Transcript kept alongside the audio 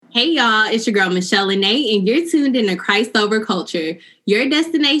Hey y'all, it's your girl Michelle Lene, and you're tuned in to Christ Over Culture, your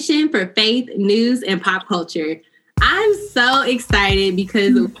destination for faith, news, and pop culture. I'm so excited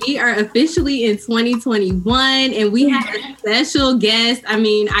because we are officially in 2021 and we have a special guest. I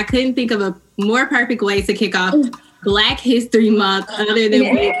mean, I couldn't think of a more perfect way to kick off Black History Month other than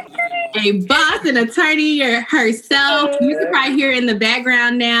with a boss and attorney herself. You can probably hear in the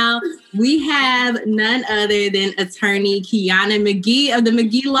background now. We have none other than attorney Kiana McGee of the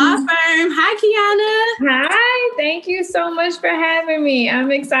McGee Law Firm. Hi, Kiana. Hi. Thank you so much for having me.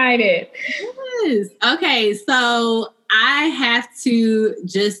 I'm excited. Yes. Okay. So I have to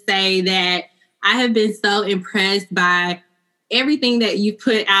just say that I have been so impressed by everything that you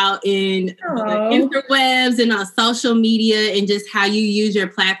put out in the interwebs and on social media, and just how you use your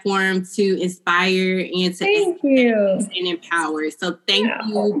platform to inspire and to and empower. So thank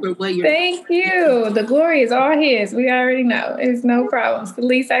you for what you're doing. Thank you. The glory is all his. We already know. It's no problem. It's the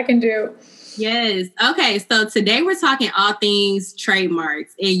least I can do. Yes. Okay. So today we're talking all things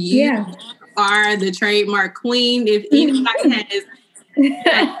trademarks, and you are the trademark queen. If anybody has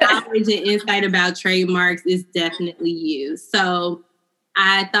knowledge and insight about trademarks, is definitely you. So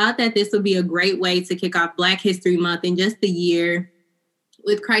I thought that this would be a great way to kick off Black History Month and just the year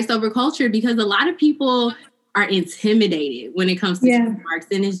with Christ Over Culture, because a lot of people are intimidated when it comes to trademarks,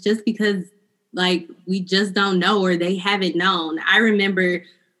 and it's just because we just don't know, or they haven't known. I remember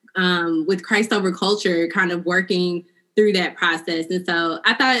with Christ Over Culture kind of working through that process, and so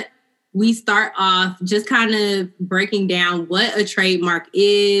I thought we start off just kind of breaking down what a trademark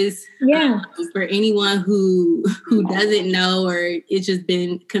is for anyone who doesn't know, or it's just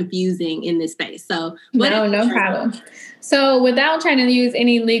been confusing in this space. So no problem. So without trying to use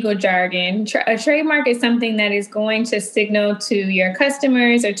any legal jargon, a trademark is something that is going to signal to your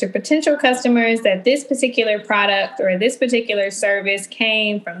customers or to potential customers that this particular product or this particular service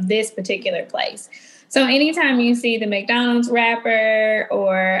came from this particular place. So anytime you see the McDonald's wrapper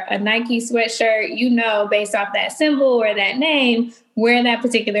or a Nike sweatshirt, you know, based off that symbol or that name, where that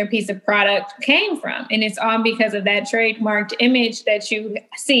particular piece of product came from. And it's all because of that trademarked image that you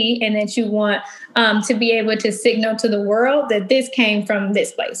see and that you want to be able to signal to the world that this came from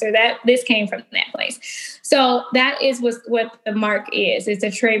this place, or that this came from that place. So that is what the mark is. It's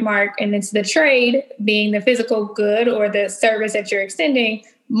a trademark, and it's the trade being the physical good or the service that you're extending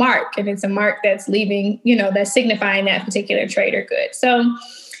mark. And it's a mark that's leaving, that's signifying that particular trade or good. So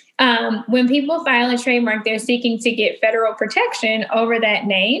when people file a trademark, they're seeking to get federal protection over that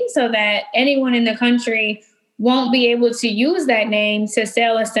name so that anyone in the country won't be able to use that name to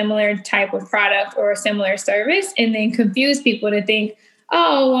sell a similar type of product or a similar service, and then confuse people to think,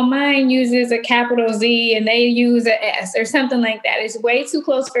 oh, well, mine uses a capital Z and they use an S or something like that. It's way too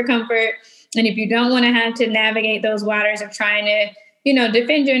close for comfort. And if you don't want to have to navigate those waters of trying to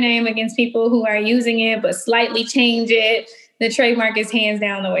defend your name against people who are using it, but slightly change it, the trademark is hands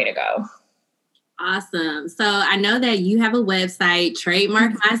down the way to go. Awesome. So I know that you have a website,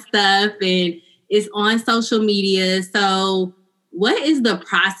 Trademark My Stuff, and it's on social media. So what is the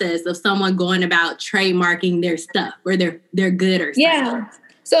process of someone going about trademarking their stuff, or their good or something? Yeah.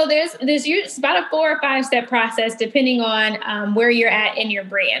 So there's it's about a 4 or 5 step process depending on where you're at in your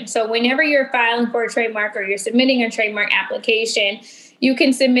brand. So whenever you're filing for a trademark or you're submitting a trademark application, you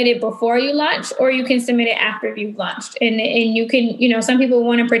can submit it before you launch, or you can submit it after you've launched. And you can, some people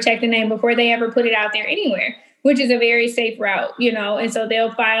want to protect the name before they ever put it out there anywhere, which is a very safe route, and so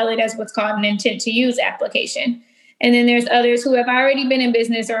they'll file it as what's called an intent to use application. And then there's others who have already been in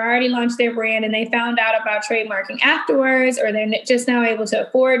business or already launched their brand, and they found out about trademarking afterwards, or they're just now able to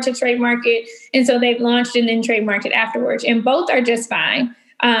afford to trademark it. And so they've launched and then trademarked it afterwards. And both are just fine.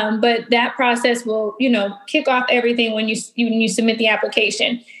 But that process will, kick off everything when you submit the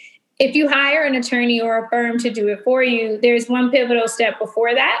application. If you hire an attorney or a firm to do it for you, there's one pivotal step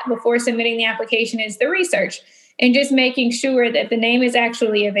before that, before submitting the application, is the research, and just making sure that the name is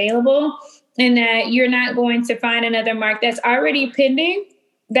actually available, and that you're not going to find another mark that's already pending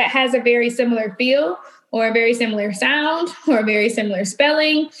that has a very similar feel or a very similar sound or a very similar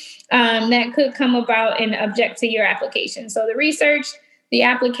spelling that could come about and object to your application. So the research, the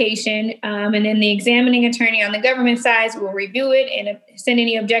application, and then the examining attorney on the government side will review it and send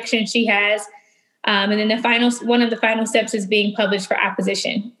any objections she has. And then one of the final steps is being published for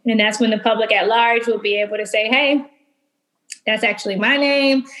opposition. And that's when the public at large will be able to say, hey, that's actually my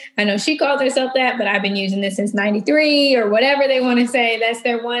name. I know she called herself that, but I've been using this since 93, or whatever they want to say. That's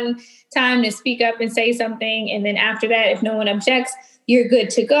their one time to speak up and say something. And then after that, if no one objects, you're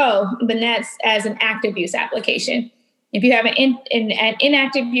good to go. But that's as an active use application. If you have an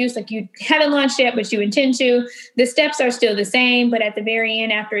inactive use, like you haven't launched yet, but you intend to, the steps are still the same. But at the very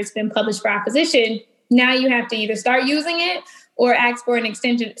end, after it's been published for opposition, now you have to either start using it or ask for an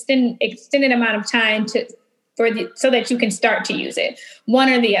extended amount of time so that you can start to use it, one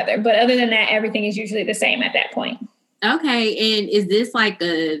or the other. But other than that, everything is usually the same at that point. Okay. And is this like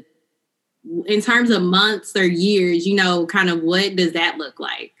in terms of months or years, kind of what does that look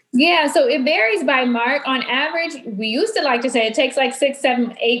like? Yeah, so it varies by mark. On average, we used to like to say it takes like 6,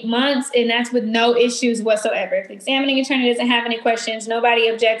 7, 8 months, and that's with no issues whatsoever. If the examining attorney doesn't have any questions, nobody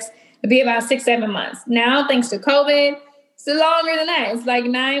objects, it'd be about 6, 7 months. Now, thanks to COVID, it's longer than that. It's like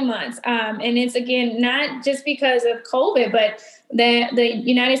 9 months. And it's, again, not just because of COVID, but the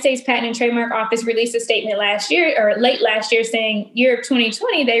United States Patent and Trademark Office released a statement late last year saying year of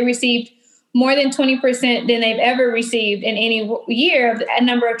 2020, they received more than 20% than they've ever received in any year of a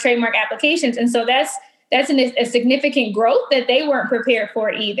number of trademark applications. And so that's a significant growth that they weren't prepared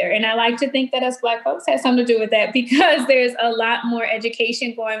for either. And I like to think that us Black folks had something to do with that, because there's a lot more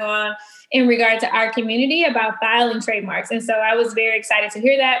education going on in regard to our community about filing trademarks. And so I was very excited to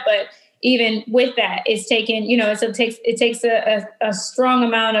hear that. But even with that, it's taken, it takes a strong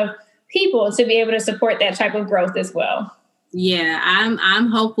amount of people to be able to support that type of growth as well. Yeah, I'm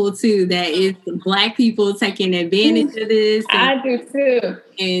hopeful too that it's Black people taking advantage of this. I do too.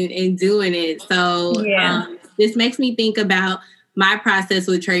 And doing it. So this makes me think about my process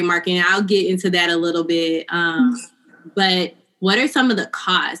with trademarking. I'll get into that a little bit. But what are some of the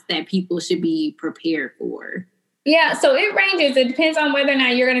costs that people should be prepared for? Yeah, so it ranges. It depends on whether or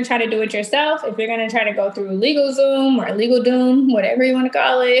not you're going to try to do it yourself. If you're going to try to go through LegalZoom or LegalDoom, whatever you want to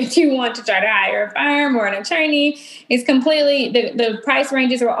call it, if you want to try to hire a firm or an attorney, it's completely, the price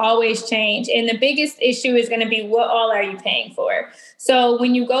ranges will always change. And the biggest issue is going to be, what all are you paying for? So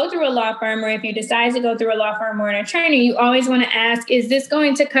when you go through a law firm, or if you decide to go through a law firm or an attorney, you always want to ask, is this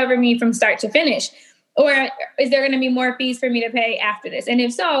going to cover me from start to finish? Or is there going to be more fees for me to pay after this? And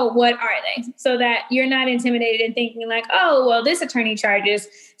if so, what are they? So that you're not intimidated and thinking like, oh, well, this attorney charges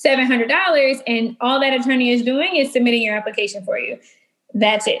 $700 and all that attorney is doing is submitting your application for you.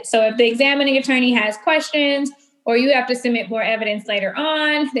 That's it. So if the examining attorney has questions or you have to submit more evidence later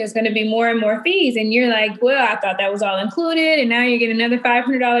on, there's going to be more and more fees. And you're like, well, I thought that was all included. And now you get another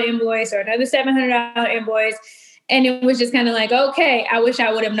 $500 invoice or another $700 invoice. And it was just kind of like, okay, I wish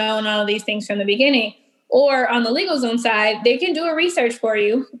I would have known all of these things from the beginning. Or on the LegalZoom side, they can do a research for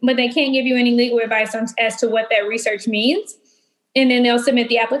you, but they can't give you any legal advice as to what that research means. And then they'll submit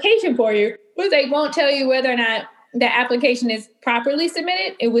the application for you, but they won't tell you whether or not the application is properly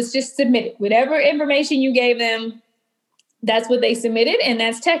submitted. It was just submitted. Whatever information you gave them, that's what they submitted. And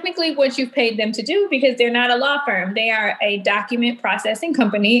that's technically what you've paid them to do, because they're not a law firm. They are a document processing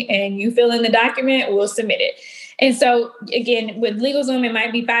company, and you fill in the document, we'll submit it. And so, again, with LegalZoom, it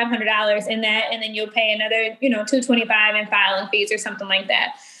might be $500 in that, and then you'll pay another, $225 in filing fees or something like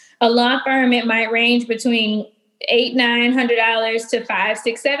that. A law firm, it might range between $800-900 to $5,000,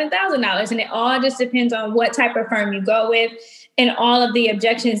 $6,000, $7,000, and it all just depends on what type of firm you go with and all of the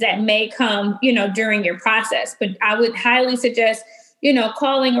objections that may come, during your process. But I would highly suggest,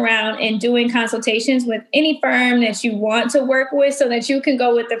 calling around and doing consultations with any firm that you want to work with, so that you can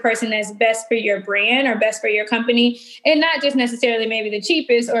go with the person that's best for your brand or best for your company, and not just necessarily maybe the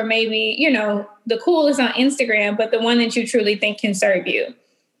cheapest or maybe, the coolest on Instagram, but the one that you truly think can serve you.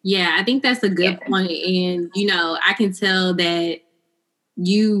 Yeah, I think that's a good point. And, I can tell that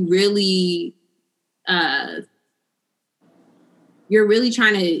you really, you're really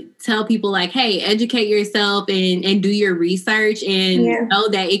trying to tell people like, hey, educate yourself and do your research and know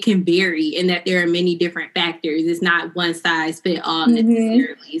that it can vary and that there are many different factors. It's not one size fit all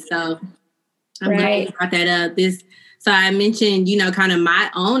necessarily. So I'm glad you brought that up. So I mentioned, kind of my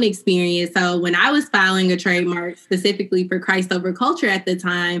own experience. So when I was filing a trademark specifically for Christ Over Culture at the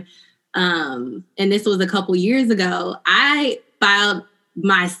time, and this was a couple years ago, I filed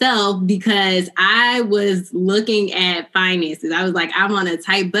myself because I was looking at finances. I was like, I'm on a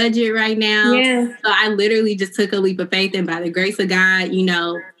tight budget right now. Yeah. So I literally just took a leap of faith, and by the grace of God,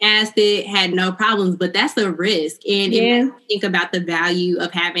 passed it, had no problems. But that's a risk. And it makes me think about the value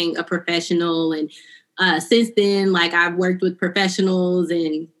of having a professional. And since then, like, I've worked with professionals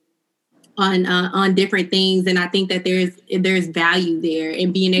and on different things. And I think that there's value there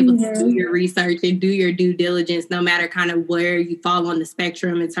in being able to do your research and do your due diligence, no matter kind of where you fall on the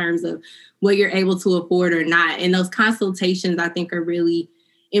spectrum in terms of what you're able to afford or not. And those consultations, I think, are really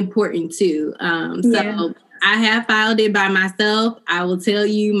important too. So I have filed it by myself. I will tell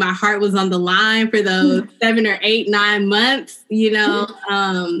you, my heart was on the line for those 7 or 8, 9 months,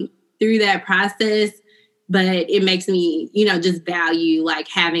 through that process. but it makes me, just value like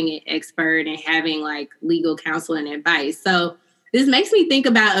having an expert and having like legal counsel and advice. So this makes me think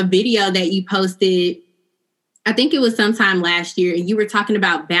about a video that you posted, I think it was sometime last year, and you were talking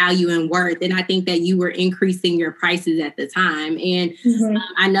about value and worth. And I think that you were increasing your prices at the time. And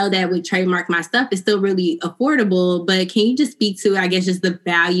I know that with Trademark My Stuff, it's still really affordable, but can you just speak to, I guess, just the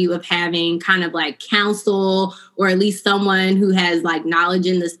value of having kind of like counsel, or at least someone who has like knowledge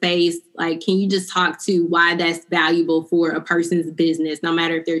in the space? Like, can you just talk to why that's valuable for a person's business, no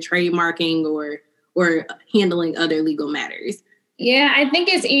matter if they're trademarking or handling other legal matters? Yeah, I think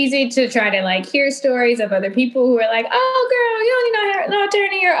it's easy to try to like hear stories of other people who are like, oh, girl, you don't need no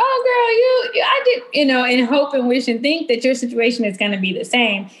attorney, or oh, girl, I did, and hope and wish and think that your situation is going to be the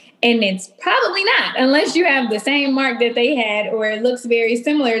same. And it's probably not, unless you have the same mark that they had, or it looks very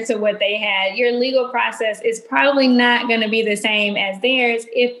similar to what they had. Your legal process is probably not going to be the same as theirs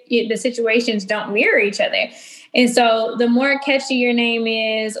if the situations don't mirror each other. And so the more catchy your name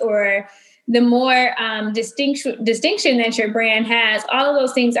is, or the more distinction that your brand has, all of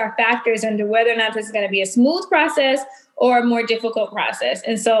those things are factors into whether or not this is going to be a smooth process or a more difficult process.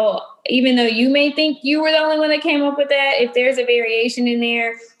 And so even though you may think you were the only one that came up with that, if there's a variation in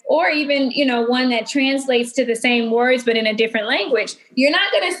there, or even, one that translates to the same words but in a different language, you're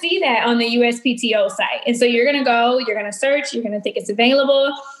not going to see that on the USPTO site. And so you're going to go, you're going to search, you're going to think it's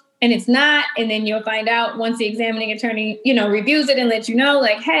available, and it's not. And then you'll find out once the examining attorney, reviews it and lets you know,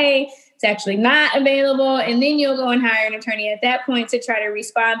 like, hey, it's actually not available. And then you'll go and hire an attorney at that point to try to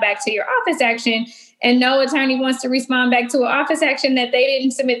respond back to your office action. And no attorney wants to respond back to an office action that they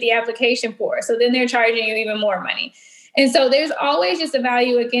didn't submit the application for. So then they're charging you even more money. And so there's always just a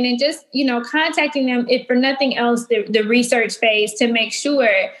value again, and just, contacting them, if for nothing else, the research phase, to make sure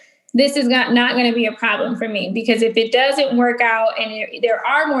this is not going to be a problem for me. Because if it doesn't work out and there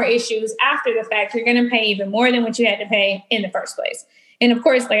are more issues after the fact, you're going to pay even more than what you had to pay in the first place. And of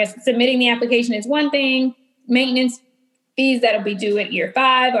course, like I said, submitting the application is one thing. Maintenance fees that'll be due at year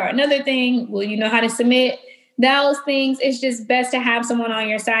 5 are another thing. Will you know how to submit those things? It's just best to have someone on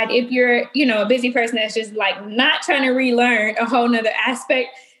your side. If you're, a busy person that's just like not trying to relearn a whole nother aspect,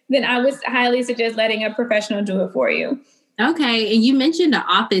 then I would highly suggest letting a professional do it for you. Okay. And you mentioned the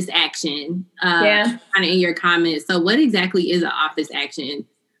office action kind of in your comments. So what exactly is an office action?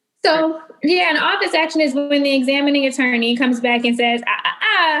 So, an office action is when the examining attorney comes back and says,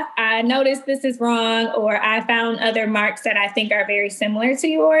 I noticed this is wrong, or I found other marks that I think are very similar to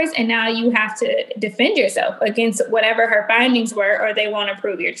yours. And now you have to defend yourself against whatever her findings were, or they won't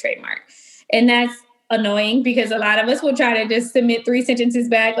approve your trademark. And that's annoying, because a lot of us will try to just submit 3 sentences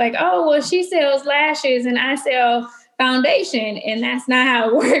back like, oh, well, she sells lashes and I sell foundation. And that's not how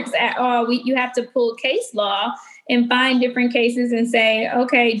it works at all. You have to pull case law and find different cases and say,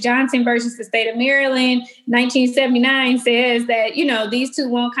 okay, Johnson versus the state of Maryland, 1979 says that, these two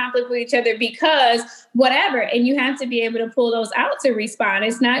won't conflict with each other because whatever. And you have to be able to pull those out to respond.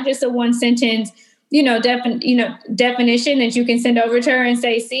 It's not just a one sentence, definition that you can send over to her and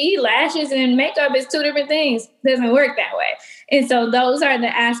say, see, lashes and makeup is 2 different things. Doesn't work that way. And so those are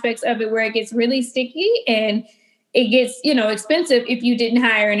the aspects of it where it gets really sticky and it gets, expensive if you didn't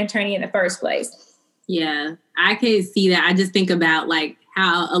hire an attorney in the first place. Yeah, I can see that. I just think about like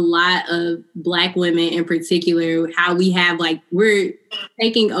how a lot of Black women in particular, how we have like, we're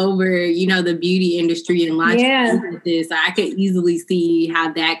taking over, the beauty industry and launching businesses. So I could easily see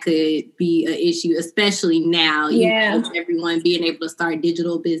how that could be an issue, especially now. Everyone being able to start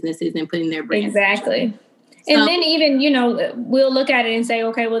digital businesses and putting their brand. Exactly. So, and then even, we'll look at it and say,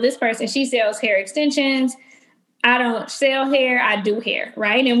 okay, well, this person, she sells hair extensions. I don't sell hair, I do hair,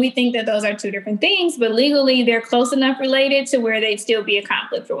 right? And we think that those are 2 different things, but legally they're close enough related to where they'd still be a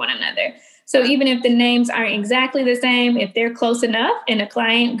conflict for one another. So even if the names aren't exactly the same, if they're close enough and a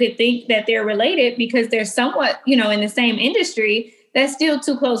client could think that they're related because they're somewhat, in the same industry, that's still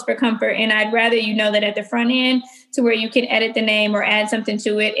too close for comfort. And I'd rather that at the front end to where you can edit the name or add something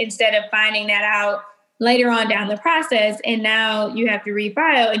to it instead of finding that out later on down the process. And now you have to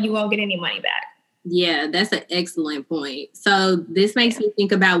refile and you won't get any money back. Yeah, that's an excellent point. So this makes me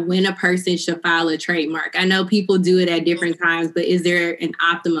think about when a person should file a trademark. I know people do it at different times, but is there an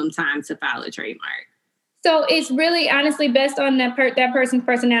optimum time to file a trademark? So it's really honestly best on that person's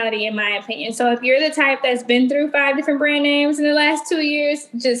personality, in my opinion. So if you're the type that's been through 5 different brand names in the last 2 years,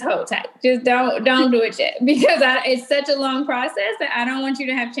 just hold tight. Just don't do it yet, because it's such a long process that I don't want you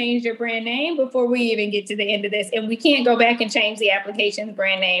to have changed your brand name before we even get to the end of this. And we can't go back and change the application's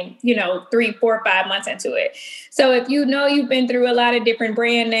brand name, 3, 4, 5 months into it. So if you've been through a lot of different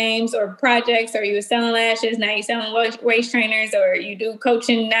brand names or projects, or you were selling lashes, now you're selling waist trainers, or you do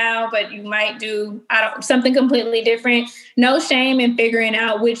coaching now, but you might do, something completely different. No shame in figuring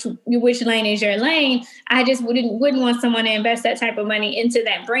out which lane is your lane. I just wouldn't want someone to invest that type of money into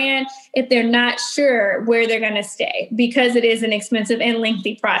that brand if they're not sure where they're going to stay, because it is an expensive and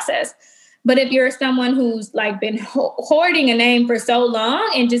lengthy process. But if you're someone who's like been hoarding a name for so long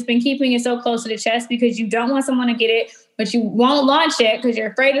and just been keeping it so close to the chest because you don't want someone to get it, but you won't launch it because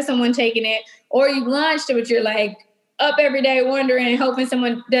you're afraid of someone taking it, or you launched it, but you're like up every day wondering and hoping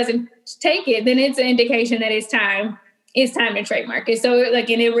someone doesn't take it, then it's an indication that it's time to trademark it. So like,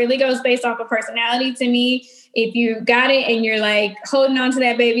 and it really goes based off of personality to me. If you got it and you're like holding on to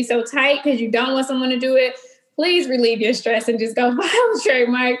that baby so tight because you don't want someone to do it, please relieve your stress and just go file a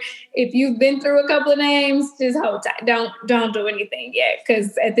trademark. If you've been through a couple of names, just hold tight. Don't do anything yet,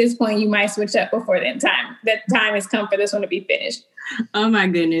 because at this point you might switch up before that time has come for this one to be finished. Oh my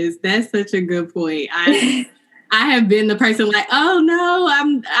goodness, that's such a good point. I have been the person like, oh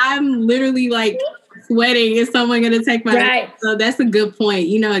no, I'm literally like sweating. Is someone going to take my right? So that's a good point.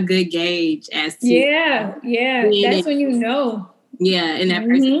 A good gauge as to that's when you know. Yeah, and that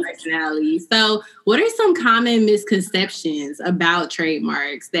person's personality. So what are some common misconceptions about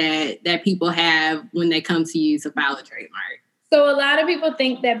trademarks that people have when they come to you to file a trademark? So a lot of people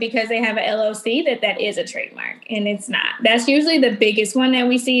think that because they have an LLC that is a trademark, and it's not. That's usually the biggest one that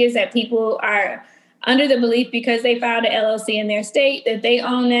we see, is that people are under the belief because they filed an LLC in their state that they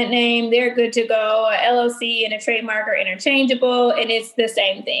own that name, they're good to go. A LLC and a trademark are interchangeable, and it's the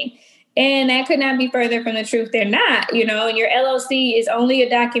same thing. And that could not be further from the truth. They're not. Your LLC is only a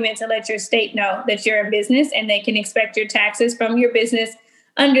document to let your state know that you're a business and they can expect your taxes from your business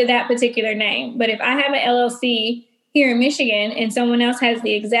under that particular name. But if I have an LLC here in Michigan and someone else has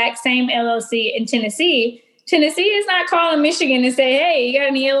the exact same LLC in Tennessee is not calling Michigan and say, hey, you got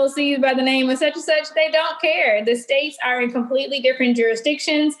any LLCs by the name of such and such? They don't care. The states are in completely different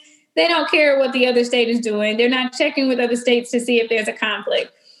jurisdictions. They don't care what the other state is doing. They're not checking with other states to see if there's a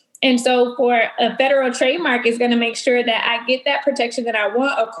conflict. And so for a federal trademark is going to make sure that I get that protection that I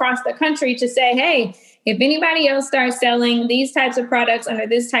want across the country to say, hey, if anybody else starts selling these types of products under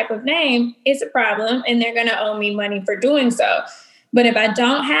this type of name, it's a problem and they're going to owe me money for doing so. But if I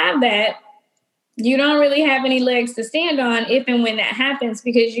don't have that, you don't really have any legs to stand on if and when that happens,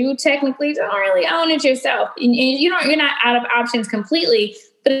 because you technically don't really own it yourself. And you're not out of options completely,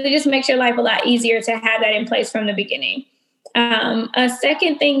 but it just makes your life a lot easier to have that in place from the beginning. A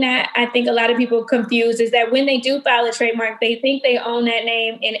second thing that I think a lot of people confuse is that when they do file a trademark, they think they own that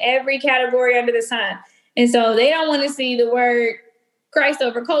name in every category under the sun. And so they don't want to see the word Christ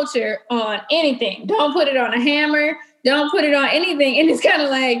over culture on anything. Don't put it on a hammer. Don't put it on anything. And it's kind of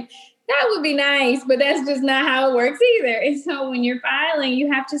like, that would be nice, but that's just not how it works either. And so when you're filing,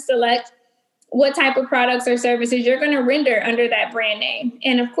 you have to select what type of products or services you're going to render under that brand name.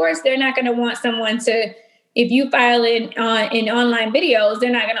 And of course, they're not going to want someone to, if you file it in online videos, they're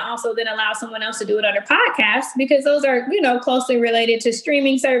not going to also then allow someone else to do it under podcasts, because those are, closely related to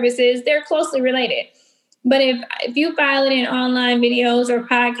streaming services. They're closely related. But if you file it in online videos or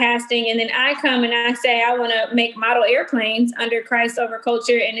podcasting, and then I come and I say, I want to make model airplanes under Christ Over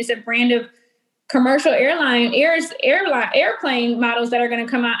Culture, and it's a brand of commercial airplane models that are going to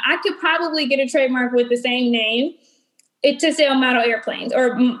come out, I could probably get a trademark with the same name to sell model airplanes,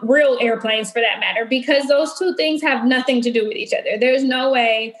 or real airplanes for that matter, because those two things have nothing to do with each other. There's no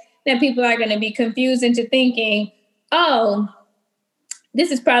way that people are going to be confused into thinking, oh,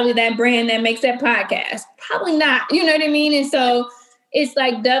 this is probably that brand that makes that podcast. Probably not. You know what I mean? And so it's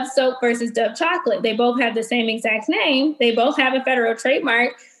like Dove soap versus Dove chocolate. They both have the same exact name. They both have a federal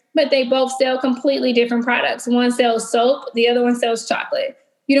trademark, but they both sell completely different products. One sells soap, the other one sells chocolate.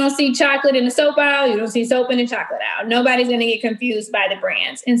 You don't see chocolate in the soap aisle. You don't see soap in the chocolate aisle. Nobody's going to get confused by the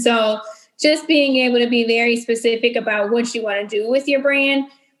brands. And so just being able to be very specific about what you want to do with your brand,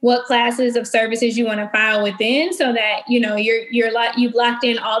 what classes of services you want to file within, so that, you've locked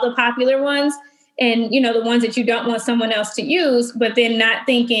in all the popular ones and, the ones that you don't want someone else to use, but then not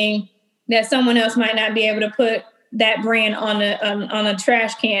thinking that someone else might not be able to put that brand on a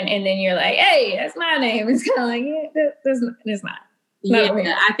trash can. And then you're like, hey, that's my name. It's kind of like, yeah, that's not.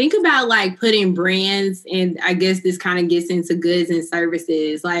 Yeah, I think about like putting brands, and I guess this kind of gets into goods and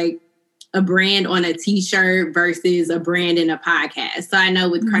services, like a brand on a t-shirt versus a brand in a podcast. So I know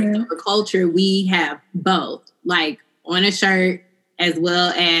with Christ Over Culture, we have both, like on a shirt as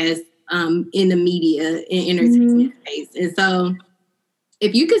well as in the media and entertainment space. And so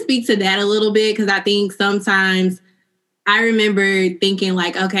if you could speak to that a little bit, because I think sometimes I remember thinking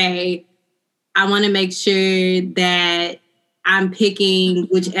like, okay, I want to make sure that I'm picking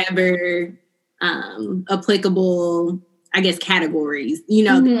whichever applicable I guess, categories, you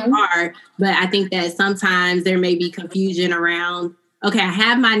know, there are, but I think that sometimes there may be confusion around, okay, I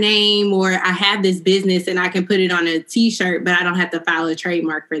have my name or I have this business and I can put it on a t-shirt, but I don't have to file a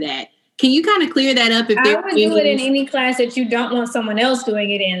trademark for that. Can you kind of clear that up? If I would do it in any class that you don't want someone else doing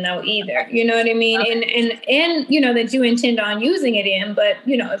it in, though, either. You know what I mean? Okay. And you know, that you intend on using it in. But,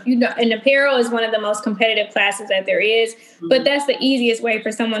 you know, if you don't, and apparel is one of the most competitive classes that there is. But that's the easiest way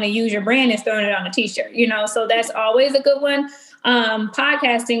for someone to use your brand is throwing it on a t-shirt, you know, so that's always a good one.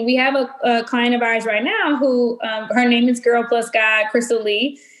 Podcasting, we have a client of ours right now who her name is Girl Plus God, Crystal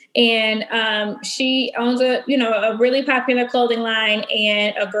Lee. And she owns a really popular clothing line,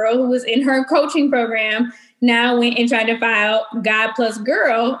 and a girl who was in her coaching program now went and tried to file God Plus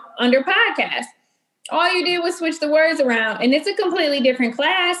Girl under podcast. All you did was switch the words around, and it's a completely different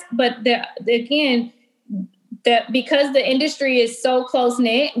class. But because the industry is so close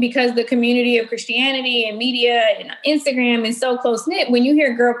knit, because the community of Christianity and media and Instagram is so close knit, when you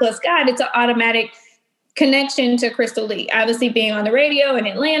hear Girl Plus God, it's an automatic connection to Crystal Lee, obviously being on the radio in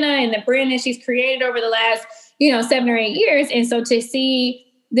Atlanta and the brand that she's created over the last, 7 or 8 years. And so to see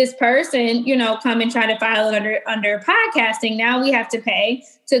this person, come and try to file it under podcasting, now we have to pay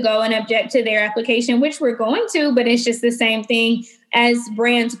to go and object to their application, which we're going to, but it's just the same thing. As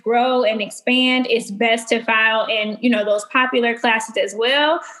brands grow and expand, it's best to file in, those popular classes as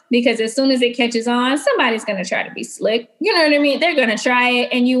well, because as soon as it catches on, somebody's going to try to be slick. You know what I mean? They're going to try it,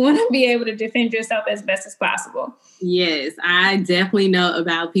 and you want to be able to defend yourself as best as possible. Yes, I definitely know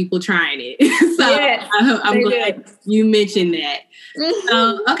about people trying it. So yes, I'm glad you mentioned that.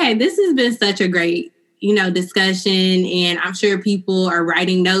 Okay, this has been such a great discussion, and I'm sure people are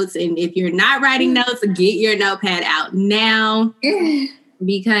writing notes. And if you're not writing notes, get your notepad out now,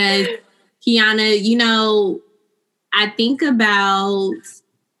 because Kiana, I think about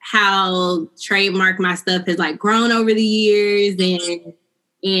how Trademark My Stuff has like grown over the years,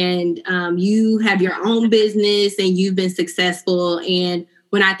 and you have your own business and you've been successful. And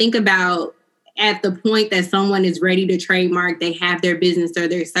when I think about at the point that someone is ready to trademark, they have their business or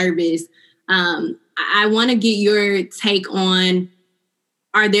their service, I want to get your take on,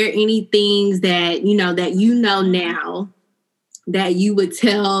 are there any things that, now that you would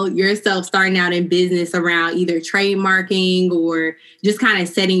tell yourself starting out in business around either trademarking or just kind of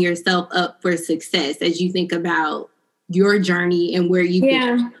setting yourself up for success as you think about your journey and where you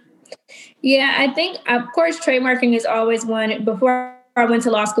Yeah, I think, of course, trademarking is always one. Before I went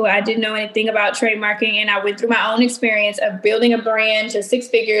to law school, I didn't know anything about trademarking, and I went through my own experience of building a brand to 6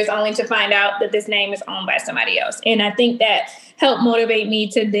 figures only to find out that this name is owned by somebody else. And I think that helped motivate me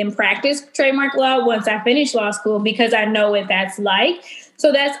to then practice trademark law once I finished law school, because I know what that's like.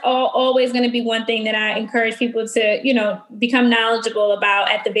 So that's always going to be one thing that I encourage people to, become knowledgeable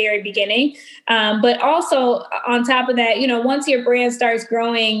about at the very beginning. But also on top of that, once your brand starts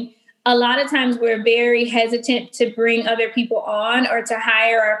growing, a lot of times we're very hesitant to bring other people on or to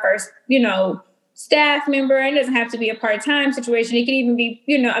hire our first, staff member. It doesn't have to be a part-time situation. It could even be,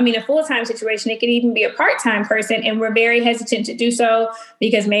 a full-time situation. It could even be a part-time person. And we're very hesitant to do so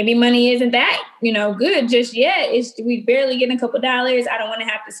because maybe money isn't that, good just yet. We barely get a couple dollars. I don't want to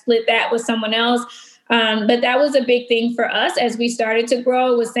have to split that with someone else. But that was a big thing for us as we started to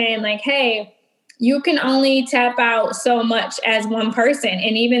grow, was saying like, hey, you can only tap out so much as one person.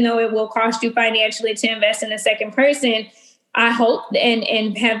 And even though it will cost you financially to invest in a second person, I hope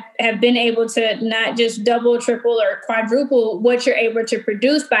and have been able to not just double, triple, or quadruple what you're able to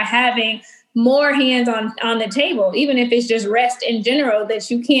produce by having more hands on the table, even if it's just rest in general,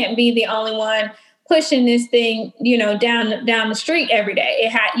 that you can't be the only one pushing this thing, down the street every day.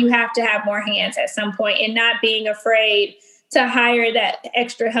 You have to have more hands at some point, and not being afraid to hire that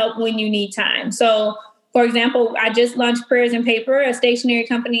extra help when you need time. So, for example, I just launched Prayers and Paper, a stationery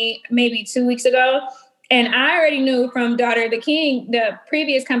company, maybe 2 weeks ago. And I already knew from Daughter of the King, the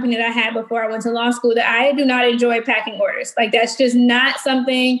previous company that I had before I went to law school, that I do not enjoy packing orders. Like, that's just not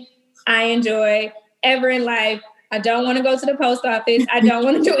something I enjoy ever in life. I don't want to go to the post office. I don't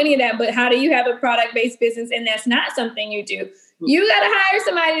want to do any of that. But how do you have a product-based business and that's not something you do? You got to hire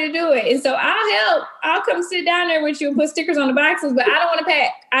somebody to do it. And so I'll help. I'll come sit down there with you and put stickers on the boxes, but I don't want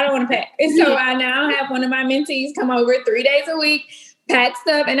to pack. And so I now have one of my mentees come over 3 days a week, pack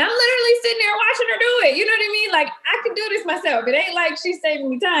stuff, and I'm literally sitting there watching her do it. You know what I mean? Like, I could do this myself. It ain't like she's saving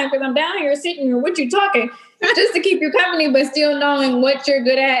me time, because I'm down here sitting here with you talking just to keep you company, but still knowing what you're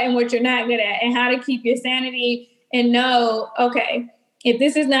good at and what you're not good at, and how to keep your sanity and know, okay, if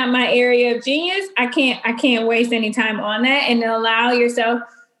this is not my area of genius, I can't waste any time on that, and allow yourself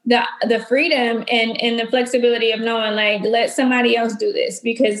the freedom and the flexibility of knowing, like, let somebody else do this,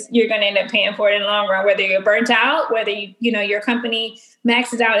 because you're going to end up paying for it in the long run, whether you're burnt out, whether your company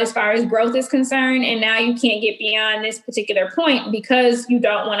maxes out as far as growth is concerned, and now you can't get beyond this particular point because you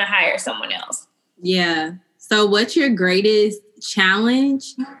don't want to hire someone else. Yeah. So what's your greatest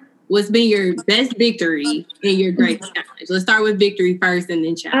challenge? What's been your best victory and your greatest challenge? Let's start with victory first and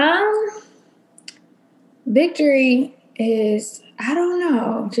then challenge. Victory is, I don't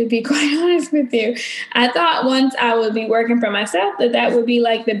know, to be quite honest with you. I thought once I would be working for myself that would be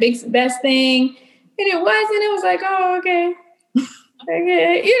like the best thing. And it wasn't. It was like, oh, okay.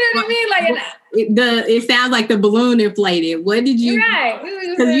 Okay. You know what I mean? Like it sounds like the balloon inflated. What did you? Right.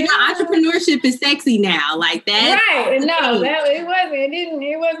 Because entrepreneurship is sexy now, like that. Right. No, it wasn't.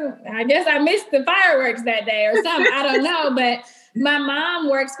 It wasn't. I guess I missed the fireworks that day or something. I don't know, but my mom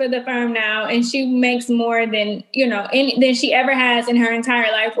works for the firm now, and she makes more than than she ever has in her entire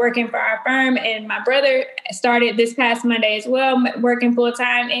life working for our firm. And my brother started this past Monday as well, working full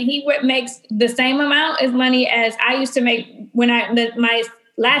time, and he makes the same amount of money as I used to make when my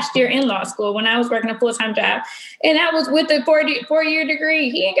last year in law school, when I was working a full-time job. And I was with a four-year degree.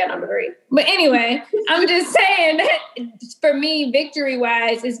 He ain't got no degree. But anyway, I'm just saying that for me,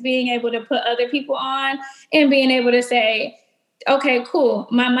 victory-wise, is being able to put other people on and being able to say, okay, cool.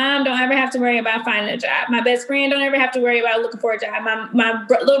 My mom don't ever have to worry about finding a job. My best friend don't ever have to worry about looking for a job. My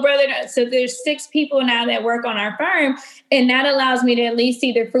little brother. So there's 6 people now that work on our firm. And that allows me to at least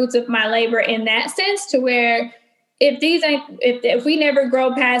see the fruits of my labor in that sense, to where if we never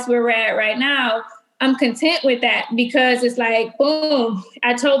grow past where we're at right now, I'm content with that, because it's like, boom,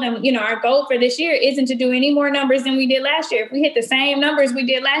 I told them, our goal for this year isn't to do any more numbers than we did last year. If we hit the same numbers we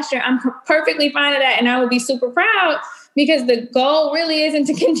did last year, I'm perfectly fine with that. And I would be super proud, because the goal really isn't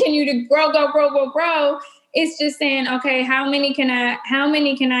to continue to grow. It's just saying, okay, how many can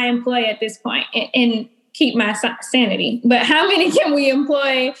I employ at this point and keep my sanity? But how many can we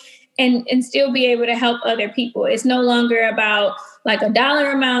employ and still be able to help other people? It's no longer about like a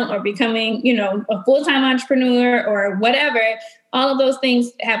dollar amount or becoming, a full-time entrepreneur or whatever. All of those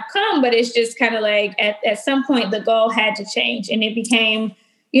things have come, but it's just kind of like at some point the goal had to change, and it became,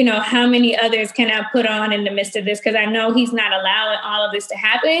 how many others can I put on in the midst of this? Because I know he's not allowing all of this to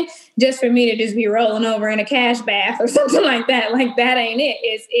happen just for me to just be rolling over in a cash bath or something like that. Like, that ain't it.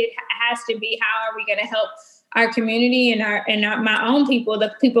 It has to be, how are we going to help our community and my own people,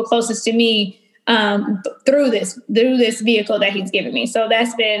 the people closest to me, through this vehicle that he's given me. So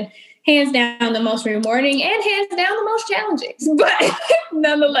that's been hands down the most rewarding and hands down the most challenging. But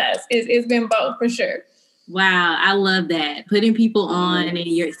nonetheless, it's been both for sure. Wow, I love that. Putting people on and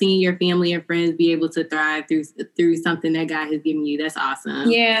you're seeing your family and friends be able to thrive through something that God has given you. That's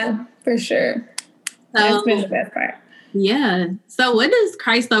awesome. Yeah, for sure. That's been the best part. Yeah. So what does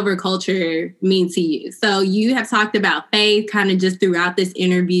Christ over culture mean to you? So you have talked about faith kind of just throughout this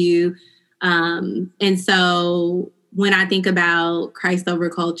interview. And so when I think about Christ over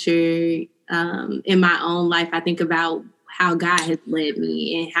culture in my own life, I think about how God has led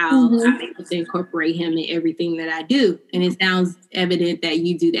me and how I'm able to incorporate him in everything that I do. And it sounds evident that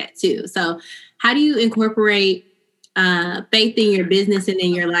you do that too. So how do you incorporate faith in your business and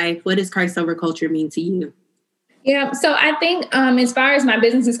in your life? What does Christ over culture mean to you? Yeah. So I think as far as my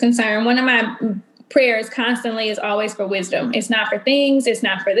business is concerned, one of my prayers constantly is always for wisdom. It's not for things. It's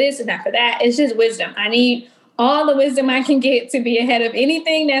not for this. It's not for that. It's just wisdom. I need all the wisdom I can get to be ahead of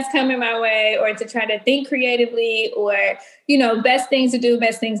anything that's coming my way, or to try to think creatively, or, best things to do,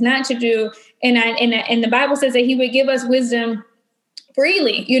 best things not to do. And the Bible says that he would give us wisdom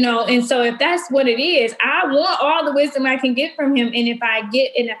freely, and so if that's what it is, I want all the wisdom I can get from him. And if I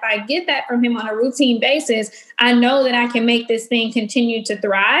get that from him on a routine basis, I know that I can make this thing continue to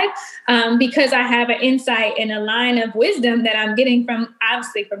thrive, because I have an insight and a line of wisdom that I'm getting from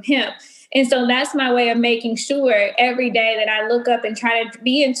him. And so that's my way of making sure every day that I look up and try to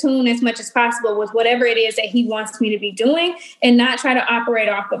be in tune as much as possible with whatever it is that he wants me to be doing, and not try to operate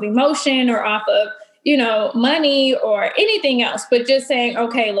off of emotion or off of money or anything else, but just saying,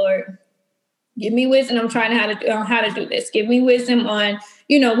 okay, Lord, give me wisdom. I'm trying how to do this. Give me wisdom on,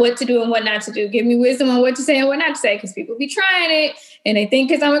 what to do and what not to do. Give me wisdom on what to say and what not to say. Because people be trying it and they think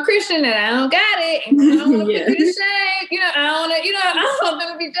because I'm a Christian that I don't got it. And I don't want to put you to shame. I don't want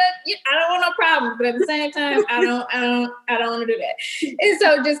them to be judged. I don't want no problems. But at the same time, I don't want to do that. And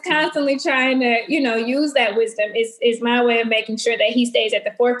so just constantly trying to, use that wisdom is my way of making sure that he stays at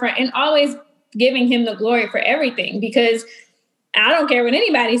the forefront, and always giving him the glory for everything, because I don't care what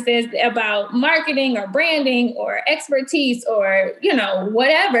anybody says about marketing or branding or expertise or,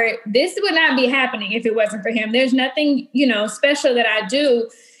 whatever. This would not be happening if it wasn't for him. There's nothing, special that I do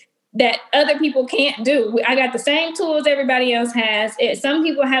that other people can't do. I got the same tools everybody else has. Some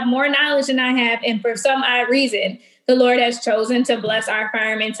people have more knowledge than I have. And for some odd reason, the Lord has chosen to bless our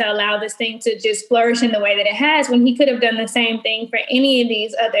firm and to allow this thing to just flourish in the way that it has, when he could have done the same thing for any of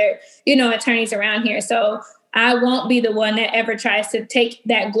these other, attorneys around here. So I won't be the one that ever tries to take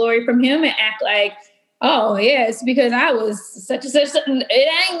that glory from him and act like, oh, yeah, it's because I was such and such.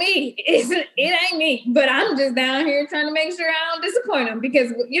 It ain't me. It ain't me. But I'm just down here trying to make sure I don't disappoint him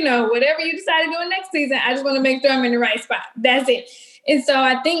because, whatever you decide to do next season, I just want to make sure I'm in the right spot. That's it. And so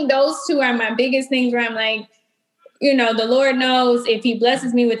I think those two are my biggest things where I'm like, the Lord knows if he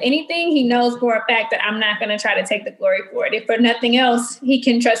blesses me with anything, he knows for a fact that I'm not going to try to take the glory for it. If for nothing else, he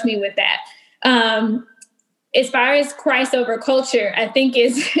can trust me with that. As far as Christ over culture, I think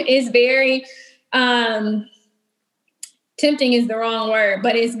is very... tempting is the wrong word,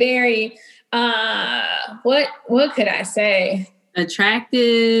 but it's very, what could I say?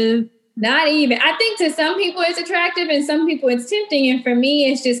 Attractive. Not even. I think to some people it's attractive and some people it's tempting. And for me,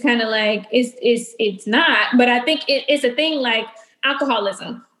 it's just kind of like, it's not, but I think it's a thing like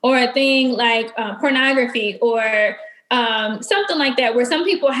alcoholism or a thing like pornography or something like that, where some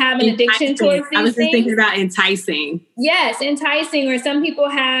people have an addiction towards these I was just things. thinking about enticing. Yes, enticing, or some people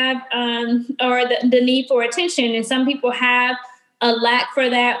have, or the need for attention, and some people have a lack for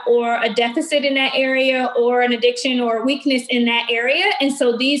that, or a deficit in that area, or an addiction or weakness in that area. And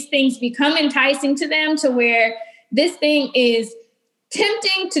so these things become enticing to them to where this thing is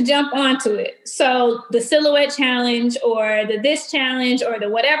tempting to jump onto it. So the silhouette challenge or the this challenge or the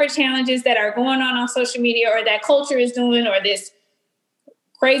whatever challenges that are going on social media or that culture is doing, or this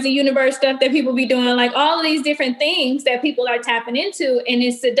crazy universe stuff that people be doing, like all of these different things that people are tapping into. And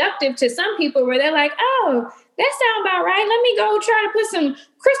it's seductive to some people where they're like, oh, that sounds about right. Let me go try to put some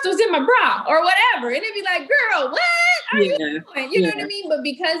crystals in my bra or whatever. And it'd be like, girl, what are you doing? You know what I mean? But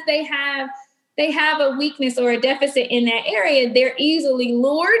because they have a weakness or a deficit in that area, they're easily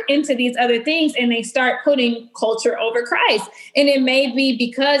lured into these other things and they start putting culture over Christ. And it may be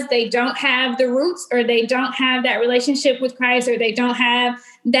because they don't have the roots, or they don't have that relationship with Christ, or they don't have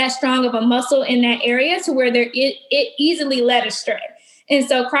that strong of a muscle in that area to where it easily led astray. And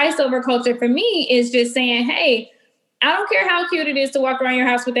so Christ over culture for me is just saying, hey, I don't care how cute it is to walk around your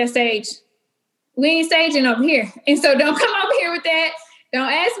house with that sage. We ain't saging over here. And so don't come over here with that. Don't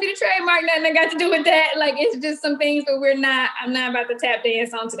ask me to trademark nothing that got to do with that. Like, it's just some things that I'm not about to tap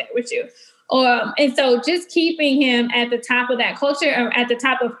dance on today with you. And so just keeping him at the top of that culture, or at the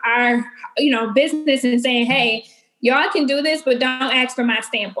top of our, business, and saying, hey, y'all can do this, but don't ask for my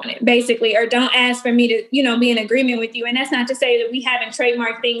stamp on it, basically, or don't ask for me to, be in agreement with you. And that's not to say that we haven't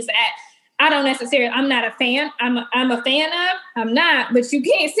trademarked things that I'm not a fan. I'm a fan of, I'm not, but you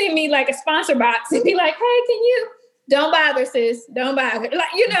can't send me like a sponsor box and be like, hey, can you? Don't bother, sis. Don't bother.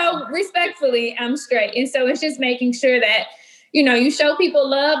 Like, respectfully, I'm straight. And so it's just making sure that, you show people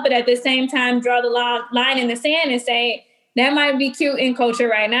love, but at the same time, draw the line in the sand and say, that might be cute in culture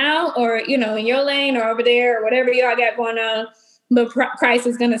right now, or, in your lane or over there, or whatever y'all got going on. But Christ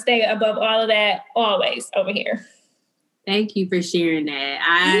is going to stay above all of that always over here. Thank you for sharing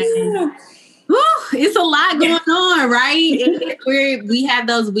that. It's a lot going on, right? We have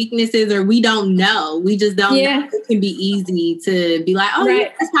those weaknesses, or we don't know. We just don't know. It can be easy to be like, oh,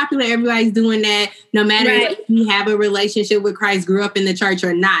 yeah, it's popular. Everybody's doing that. No matter if you have a relationship with Christ, grew up in the church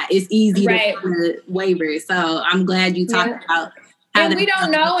or not, it's easy to waver. So I'm glad you talked about how. And we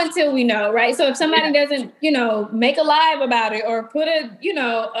don't know until we know, right? So if somebody doesn't, make a live about it, or put a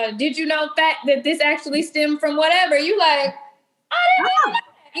did you know fact that this actually stemmed from whatever, you like, I didn't know.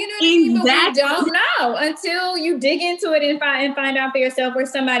 You know what I mean? But we don't know until you dig into it and find out for yourself, where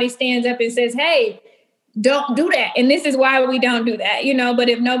somebody stands up and says, hey, don't do that. And this is why we don't do that, But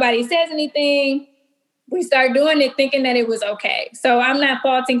if nobody says anything, we start doing it thinking that it was okay. So I'm not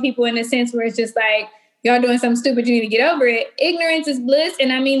faulting people in a sense where it's just like, y'all doing something stupid, you need to get over it. Ignorance is bliss.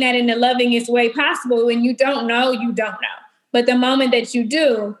 And I mean that in the lovingest way possible. When you don't know, you don't know. But the moment that you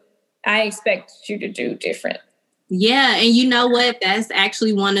do, I expect you to do different. Yeah. And you know what? That's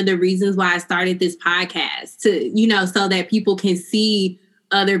actually one of the reasons why I started this podcast, to, so that people can see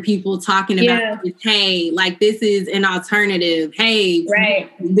other people talking about this. Hey, like, this is an alternative. Hey,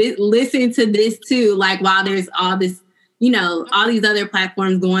 listen to this too. Like, while there's all this, all these other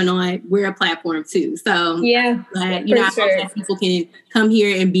platforms going on, we're a platform too. So I hope that people can come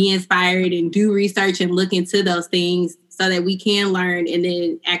here and be inspired and do research and look into those things so that we can learn and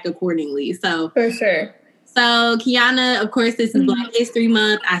then act accordingly. So for sure. So, Kiana, of course, this is Black History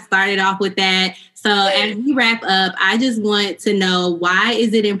Month. I started off with that. So as we wrap up, I just want to know, why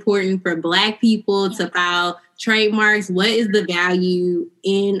is it important for Black people to file trademarks? What is the value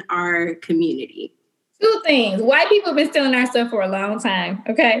in our community? Two things. White people have been stealing our stuff for a long time.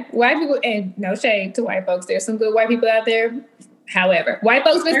 Okay. White people, and no shade to white folks. There's some good white people out there. However, white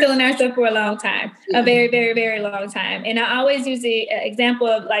folks been stealing our stuff for a long time, a very, very, very long time. And I always use the example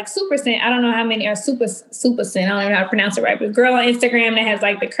of like Super Scent. I don't know how many are Super Scent. I don't know how to pronounce it right, but a girl on Instagram that has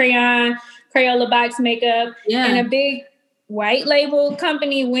like the Crayola box makeup, and a big white label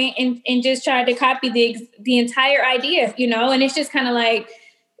company went and just tried to copy the entire idea, you know. And it's just kind of like,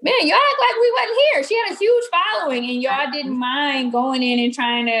 man, y'all act like we wasn't here. She had a huge following, and y'all didn't mind going in and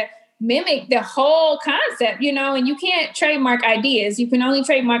trying to mimic the whole concept, you know. And you can't trademark ideas. You can only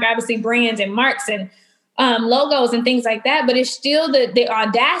trademark, obviously, brands and marks and logos and things like that. But it's still the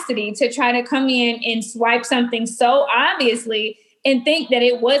audacity to try to come in and swipe something so obviously and think that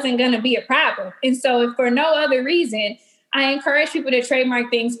it wasn't going to be a problem. And so if for no other reason, I encourage people to trademark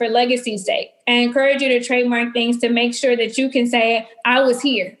things for legacy's sake. I encourage you to trademark things to make sure that you can say, I was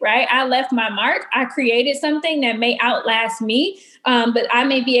here, right? I left my mark. I created something that may outlast me, but I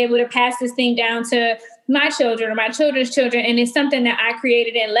may be able to pass this thing down to my children or my children's children. And it's something that I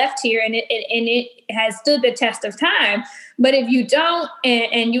created and left here, and it has stood the test of time. But if you don't,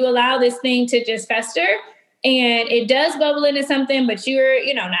 and you allow this thing to just fester, and it does bubble into something, but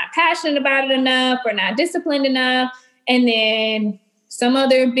you're, not passionate about it enough or not disciplined enough, and then some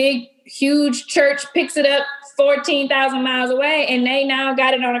other big, huge church picks it up 14,000 miles away, and they now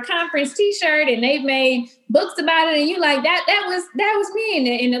got it on a conference T-shirt, and they've made books about it, and you like, that was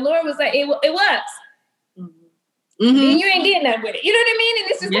me, and the Lord was like, it was. Mm-hmm. And you ain't did nothing with it. You know what I mean?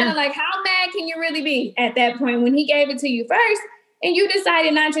 And it's just kind of like, how mad can you really be at that point when he gave it to you first, and you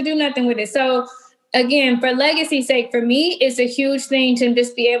decided not to do nothing with it? So again, for legacy's sake, for me, it's a huge thing to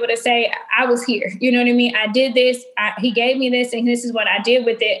just be able to say, I was here. You know what I mean? I did this. He gave me this, and this is what I did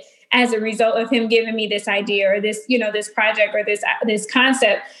with it as a result of him giving me this idea or this, this project or this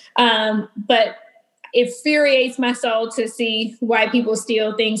concept. But it infuriates my soul to see white people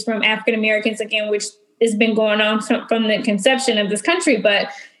steal things from African Americans, again, which has been going on from the conception of this country. But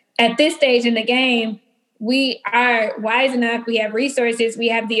at this stage in the game, we are wise enough, we have resources, we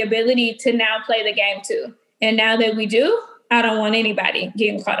have the ability to now play the game too. And now that we do, I don't want anybody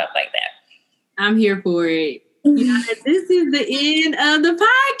getting caught up like that. I'm here for it. This is the end of the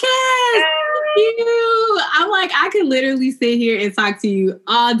podcast. Thank you. I'm like, I could literally sit here and talk to you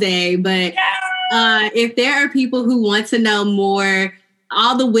all day, but if there are people who want to know more,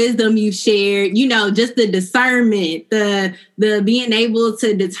 all the wisdom you shared, just the discernment, the being able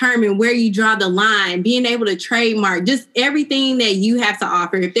to determine where you draw the line, being able to trademark, just everything that you have to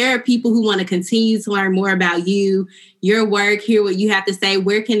offer. If there are people who want to continue to learn more about you, your work, hear what you have to say,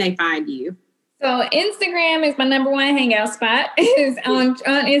 where can they find you? So Instagram is my number one hangout spot. Is on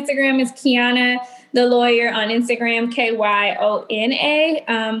Instagram is Kiana the Lawyer. On Instagram,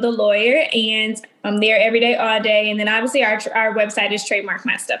 KYONA, the Lawyer. And I'm there every day, all day. And then obviously our website is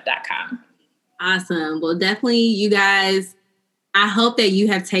trademarkmystuff.com. Awesome. Well, definitely, you guys, I hope that you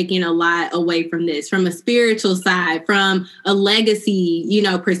have taken a lot away from this, from a spiritual side, from a legacy,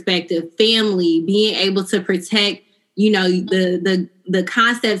 perspective, family, being able to protect, the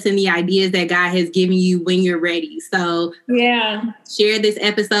concepts and the ideas that God has given you when you're ready. So share this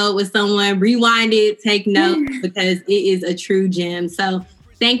episode with someone, rewind it, take notes, because it is a true gem. So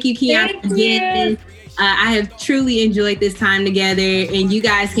thank you, Kiana, again. I have truly enjoyed this time together, and you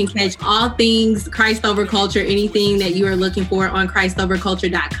guys can catch all things Christ Over Culture, anything that you are looking for on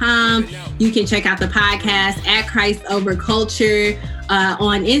ChristOverCulture.com. You can check out the podcast at Christ Over Culture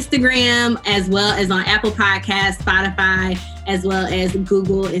on Instagram, as well as on Apple Podcasts, Spotify, as well as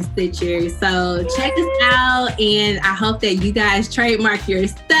Google and Stitcher. So check us out, and I hope that you guys trademark your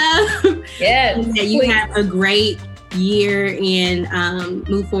stuff. Yes, and that you have a great year and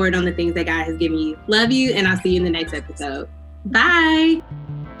move forward on the things that God has given you. Love you, and I'll see you in the next episode. Bye.